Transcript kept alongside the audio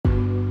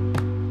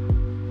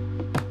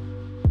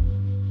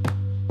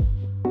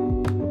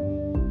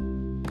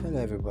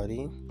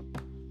everybody.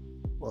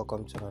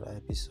 Welcome to another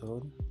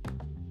episode.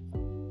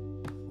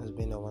 It's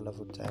been a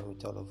wonderful time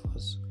with all of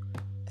us,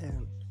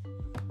 and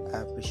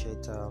I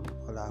appreciate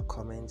all our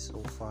comments so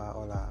far,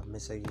 all our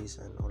messages,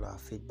 and all our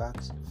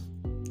feedbacks.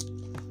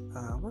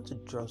 I want to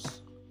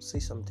just say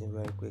something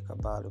very quick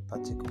about a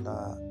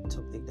particular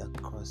topic that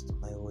crossed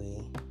my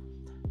way,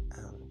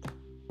 and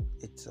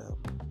it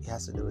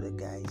has to do with the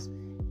guys.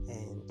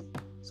 And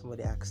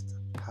somebody asked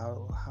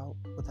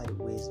what are the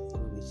ways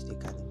in which they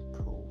can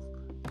improve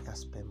their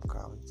sperm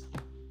count,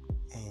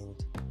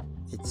 and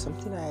it's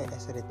something I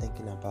started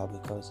thinking about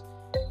because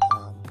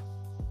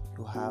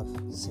you have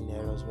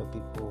scenarios where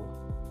people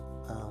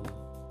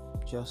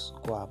just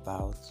go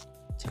about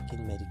taking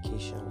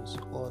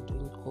medications or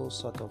doing all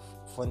sort of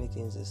funny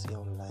things they see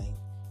online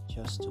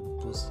just to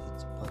boost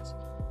it, but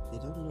they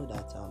don't know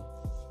that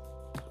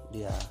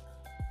their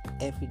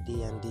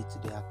everyday and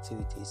day-to-day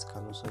activities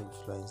can also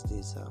influence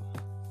this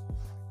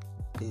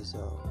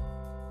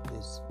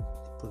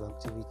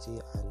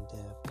productivity and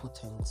the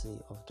potency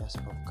of the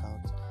sperm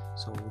count.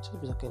 So we'll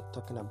just be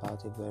talking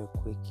about it very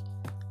quick,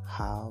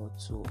 how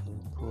to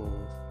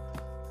improve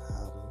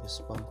the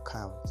sperm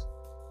count.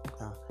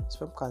 Now,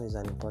 sperm count is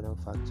an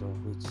important factor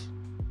which,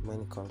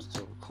 when it comes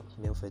to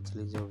male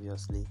fertility,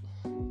 obviously,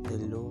 a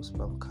low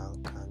sperm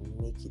count can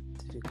make it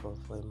difficult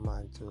for a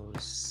man to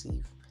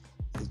receive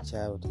a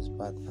child with his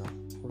partner.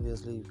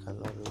 Obviously, you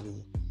cannot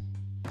really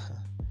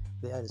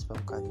without the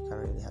sperm count, you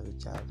can't really have a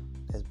child.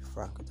 Let's be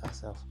frank with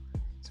ourselves.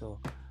 So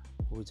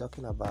we're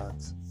talking about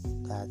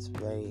that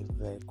very,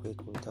 very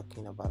quick. We're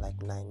talking about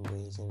like 9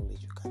 ways in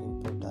which you can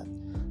improve that.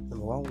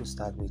 Number one we'll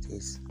start with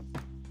is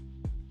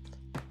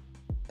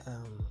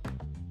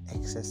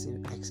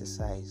excessive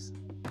exercise.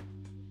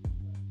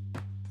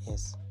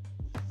 Yes.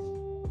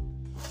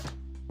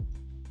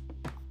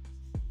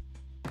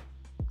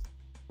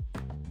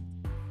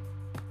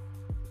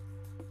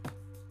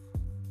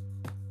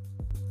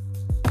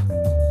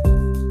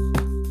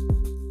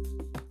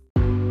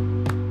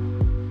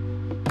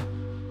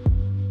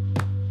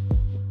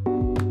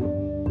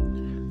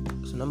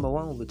 Number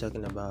one we'll be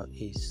talking about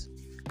is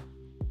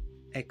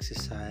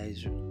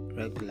exercise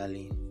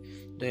regularly.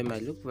 Though it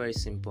might look very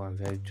simple and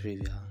very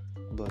trivial,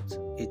 but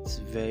it's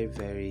very,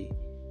 very,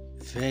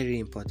 very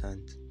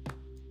important.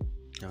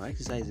 Now,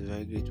 exercise is a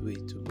very great way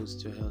to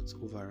boost your health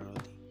overall.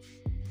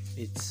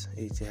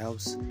 It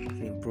helps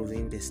in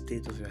improving the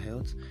state of your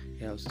health.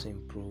 It helps to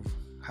improve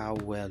how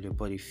well your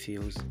body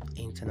feels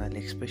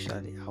internally,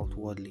 especially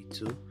outwardly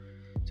too.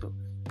 So,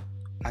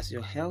 as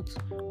your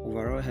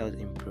overall health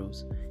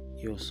improves,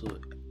 it also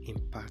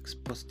impacts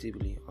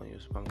positively on your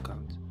sperm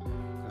count.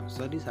 Now,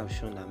 studies have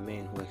shown that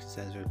men who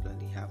exercise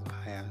regularly have a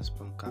higher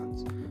sperm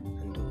count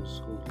than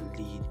those who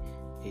lead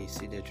a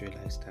sedentary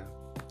lifestyle.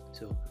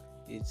 So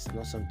it's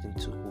not something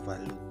to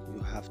overlook.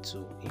 You have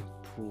to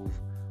improve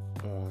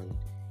on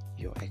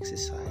your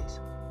exercise.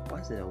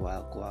 Once in a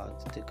while, go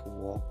out, take a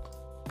walk.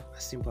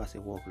 As simple as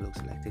a walk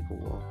looks like, take a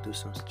walk, do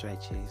some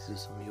stretches, do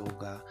some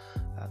yoga,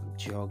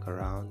 jog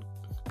around,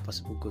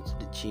 possibly go to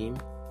the gym.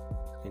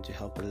 It's going to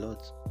help a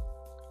lot.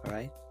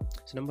 Alright,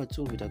 so number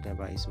two we're talking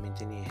about is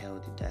maintaining a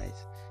healthy diet.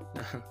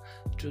 Now,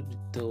 truth be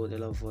told, a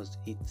lot of us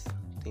eat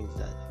things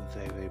that are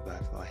very, very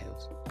bad for our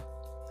health.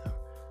 Now,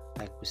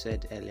 like we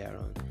said earlier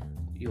on,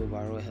 your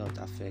overall health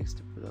affects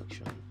the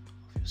production of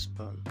your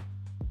sperm.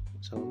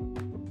 So,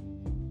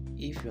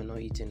 if you're not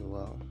eating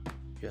well,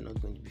 you're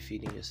not going to be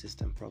feeding your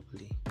system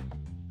properly,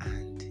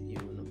 and you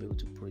will not be able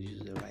to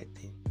produce the right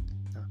thing.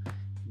 Now,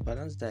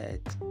 balanced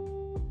diet,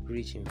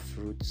 rich in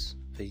fruits,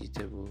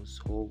 vegetables,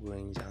 whole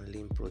grains, and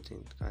lean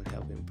protein can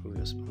help improve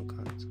your sperm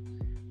count.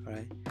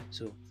 Alright,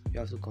 so you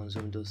have to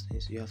consume those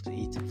things. You have to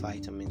eat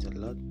vitamins a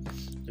lot.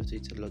 You have to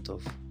eat a lot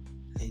of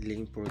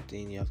lean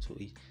protein. You have to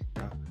eat.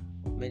 Now,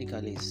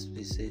 medically, it's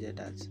stated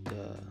that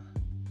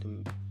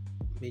the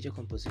major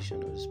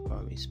composition of the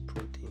sperm is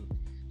protein.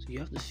 So you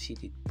have to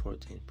feed it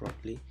protein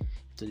properly. You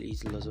have to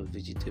eat lots of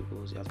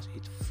vegetables. You have to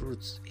eat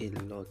fruits a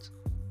lot.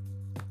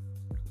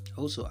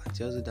 Also,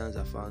 antioxidants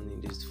are found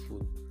in this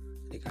food.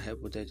 They can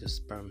help protect your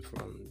sperm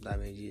from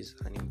damages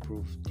and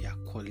improve their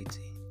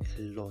quality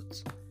a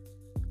lot.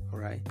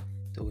 Alright,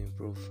 to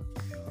improve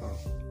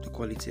the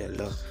quality a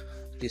lot.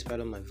 Please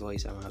pardon my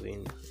voice, I'm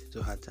having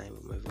a hard time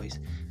with my voice.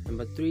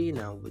 Number 3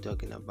 now we're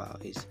talking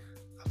about is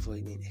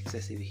avoiding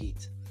excessive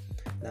heat.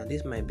 Now,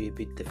 this might be a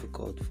bit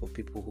difficult for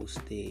people who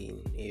stay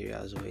in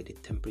areas where the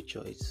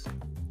temperature is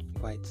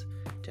quite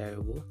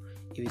terrible.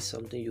 If it's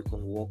something you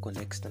can work on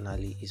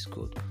externally, is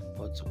good.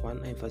 But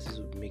one emphasis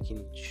we're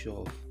making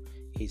sure of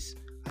is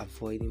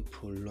avoiding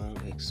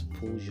prolonged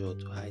exposure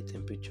to high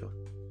temperature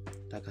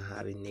that can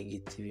have a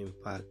negative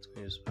impact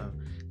on your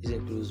sperm. This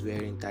includes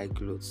wearing tight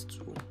clothes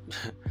too.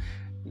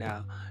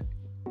 Now,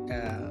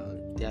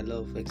 there are a lot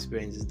of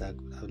experiences that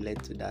have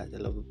led to that. A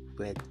lot of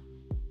people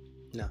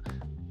now,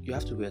 you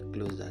have to wear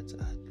clothes that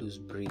are loose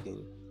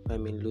breathing. I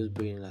mean loose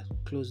breathing, like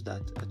clothes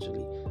that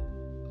actually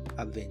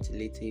are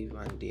ventilative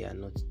and they are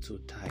not too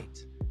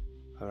tight.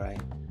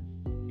 Alright,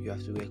 you You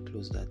have to wear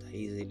clothes that are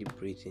easily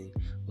breathing.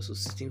 Also,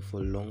 sitting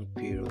for long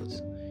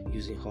periods,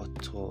 using hot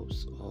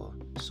tubs or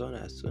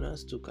saunas.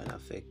 Saunas too can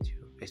affect you,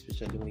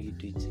 especially when you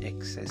do it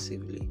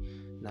excessively.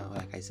 Now,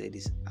 like I said,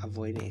 it's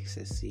avoiding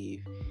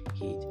excessive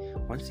heat.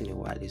 Once in a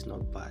while is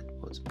not bad,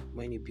 but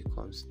when it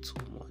becomes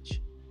too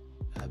much,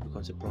 it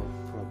becomes a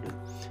problem.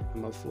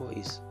 Number 4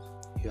 is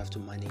you have to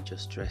manage your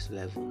stress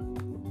level.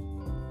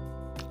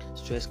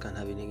 Stress can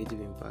have a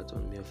negative impact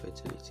on male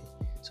fertility,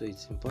 so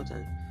it's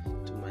important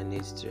to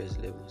manage stress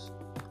levels.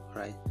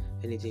 Right?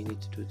 Anything you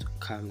need to do to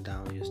calm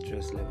down your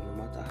stress level,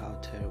 no matter how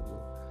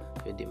terrible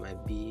your day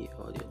might be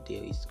or your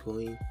day is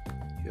going,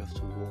 you have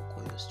to work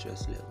on your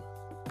stress level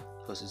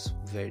because it's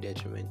very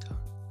detrimental.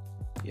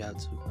 You have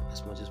to,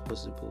 as much as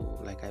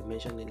possible, like I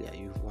mentioned earlier,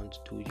 you want to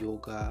do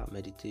yoga,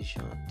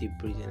 meditation, deep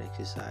breathing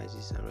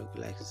exercises, and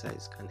regular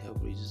exercises can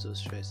help reduce those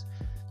stress.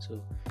 So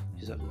you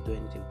just have to do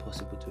anything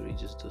possible to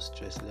reduce those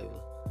stress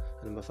level.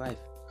 And number 5,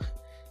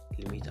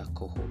 limit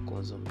alcohol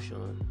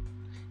consumption.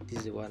 This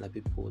is the one that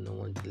people don't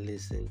want to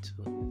listen to,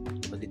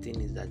 but the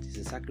thing is that it's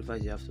a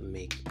sacrifice you have to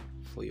make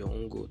for your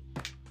own good,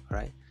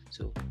 right?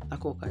 So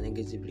alcohol can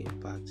negatively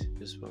impact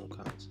your sperm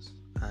counts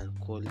and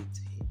quality.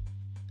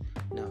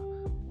 Now,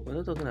 we're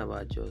not talking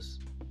about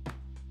just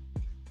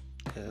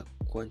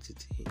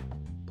quantity,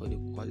 but the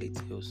quality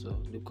also,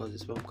 because the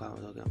sperm count,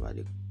 we're talking about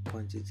the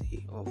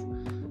quantity of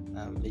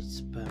each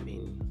sperm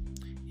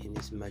in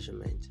its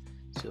measurement.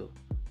 So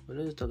we're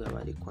not just talking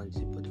about the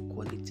quantity, but the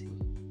quality.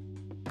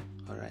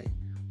 All right,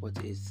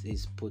 what is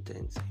its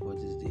potency? What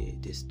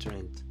is the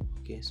strength?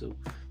 Okay, so you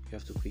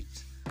have to quit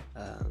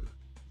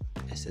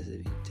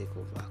excessive intake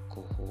of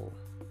alcohol,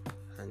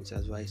 and it's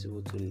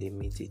advisable to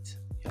limit it.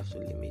 You have to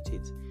limit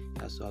it.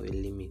 You have to have a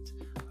limit.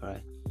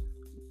 Alright.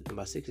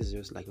 Number 6 is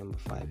just like number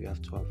 5. You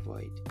have to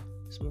avoid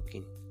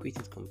smoking. Quit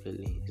it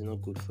completely. It's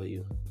not good for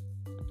you.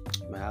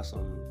 You might have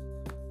some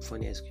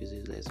funny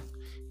excuses, like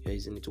you're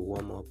using it to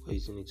warm up or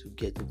using it to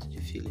get into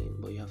the feeling,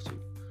 but you have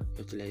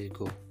to let it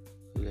go.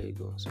 Let it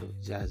go. So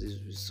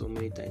so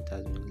many times it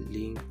has been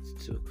linked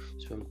to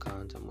sperm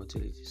count and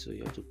motility. So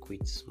you have to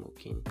quit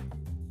smoking.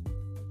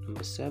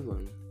 Number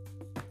 7,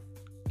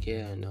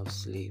 get enough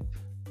sleep.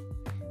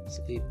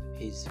 Sleep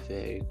is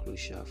very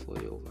crucial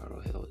for your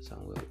overall health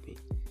and well-being.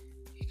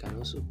 It can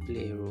also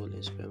play a role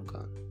in sperm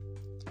count.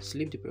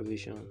 Sleep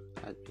deprivation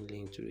has been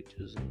linked to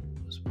reducing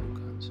sperm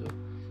count, so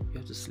you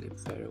have to sleep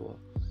very well.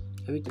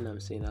 Everything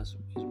I'm saying is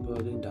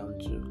boiling down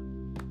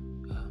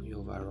to your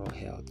overall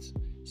health.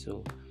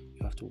 So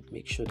you have to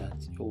make sure that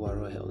your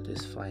overall health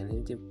is fine.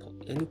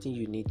 Anything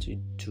you need to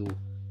do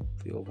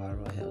for your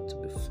overall health to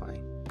be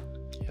fine,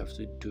 you have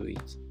to do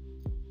it.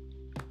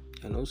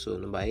 And also,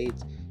 number 8,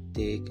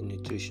 take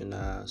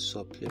nutritional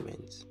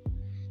supplements.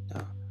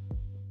 Now,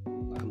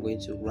 I'm going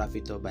to wrap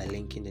it up by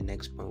linking the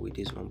next point with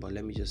this one, but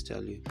let me just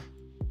tell you,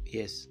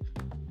 yes,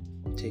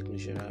 take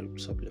nutritional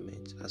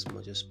supplements as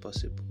much as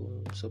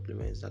possible.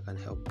 Supplements that can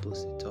help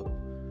boost it up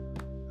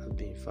have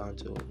been found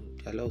to,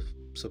 a lot of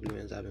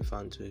supplements have been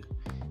found to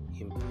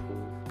improve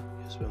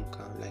your sperm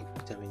count, like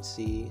vitamin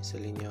C,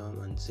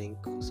 selenium, and zinc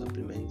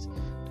supplements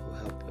that will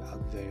help you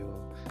out very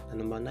well. And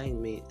number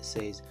 9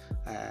 says,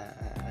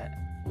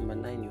 number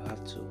 9, you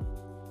have to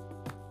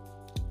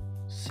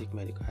seek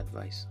medical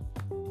advice.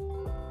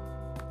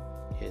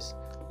 Yes,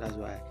 that's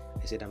why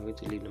I said I'm going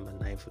to leave number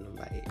 9 for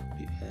number 8.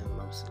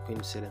 I'm going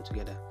to say them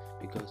together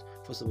because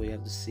first of all, you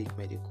have to seek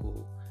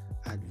medical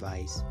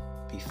advice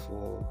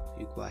before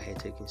you go ahead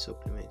taking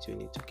supplements. You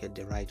need to get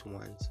the right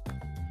ones.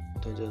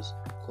 Don't just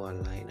go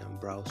online and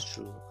browse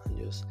through and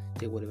just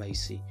take whatever you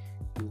see.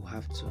 You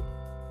have to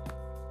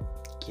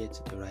get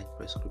the right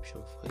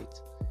prescription for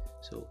it.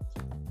 So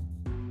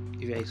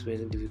if you're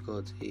experiencing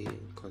difficulty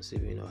in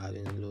conceiving or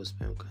having low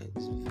sperm count,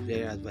 it's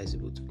very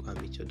advisable to go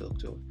and meet your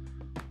doctor,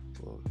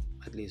 for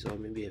at least, or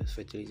maybe a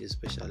fertility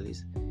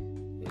specialist.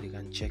 They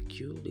can check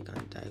you, they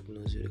can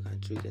diagnose you, they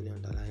can treat any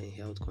underlying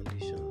health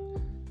condition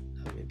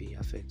that may be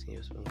affecting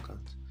your sperm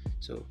count.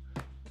 So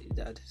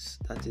that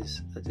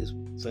is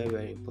very,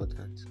 very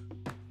important,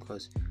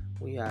 because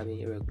when you're having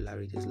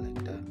irregularities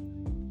like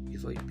that,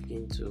 before you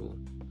begin to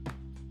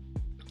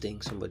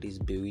think somebody is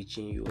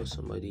bewitching you, or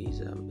somebody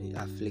is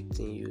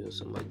afflicting you, or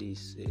somebody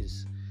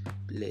is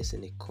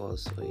placing a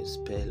curse or a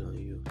spell on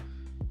you,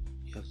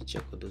 you have to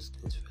check all those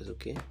things first,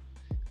 okay?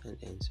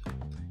 And so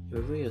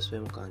improving your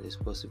sperm count is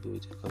possible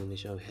with a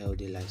combination of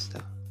healthy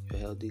lifestyle. Your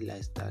healthy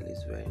lifestyle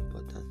is very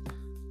important.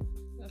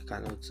 I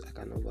cannot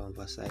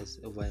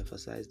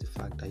overemphasize the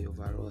fact that your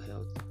overall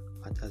health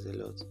matters a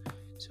lot.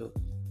 So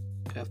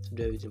you have to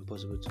do everything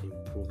possible to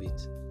improve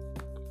it.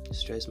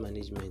 Stress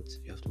management,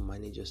 you have to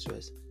manage your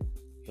stress.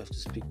 You have to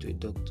speak to a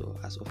doctor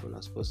as often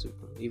as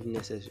possible, if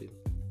necessary.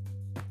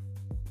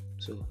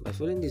 So by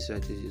following these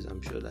strategies,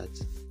 I'm sure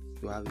that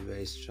you have a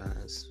very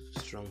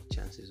strong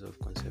chances of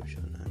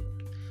conception and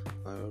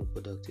overall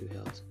productive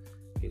health,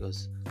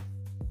 because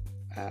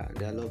there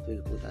are a lot of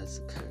people that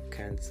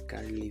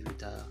can't live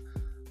without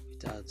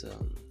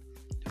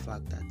the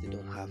fact that they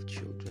don't have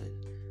children.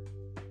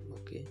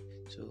 Okay,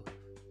 so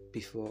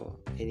before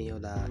any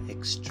other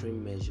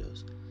extreme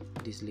measures,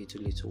 these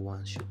little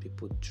ones should be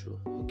put through,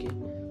 okay?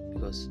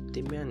 Because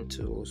the men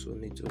too also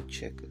need to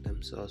check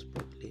themselves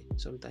properly.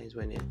 Sometimes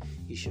when an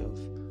issue of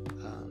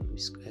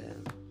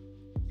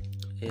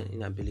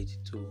inability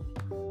to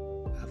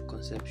have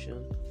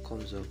conception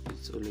comes up,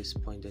 it's always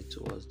pointed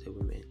towards the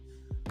women.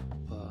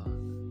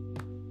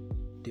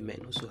 The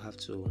men also have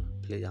to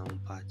play their own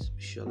part,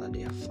 be sure that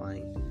they are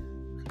fine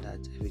and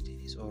that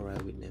everything is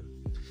alright with them.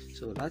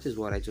 So that is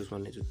what I just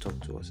wanted to talk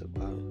to us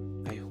about.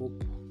 I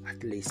hope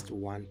at least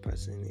one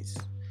person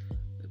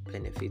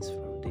benefits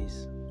from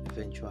this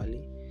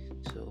eventually.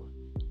 So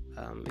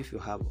if you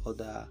have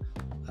other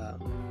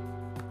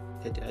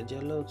there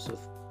are lots of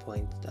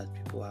points that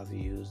people have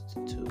used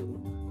to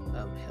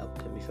help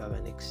them. If you have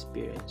an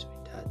experience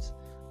with that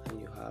and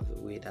you have a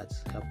way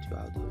that's helped you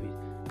out of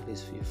it,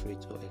 please feel free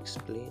to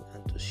explain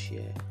and to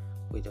share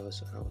with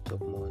us, and I'll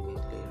talk more on it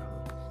later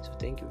on. So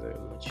thank you very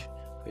much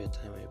for your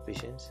time and your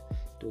patience.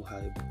 Do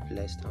have a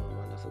blessed and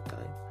wonderful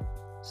time.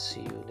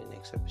 See you in the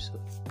next episode.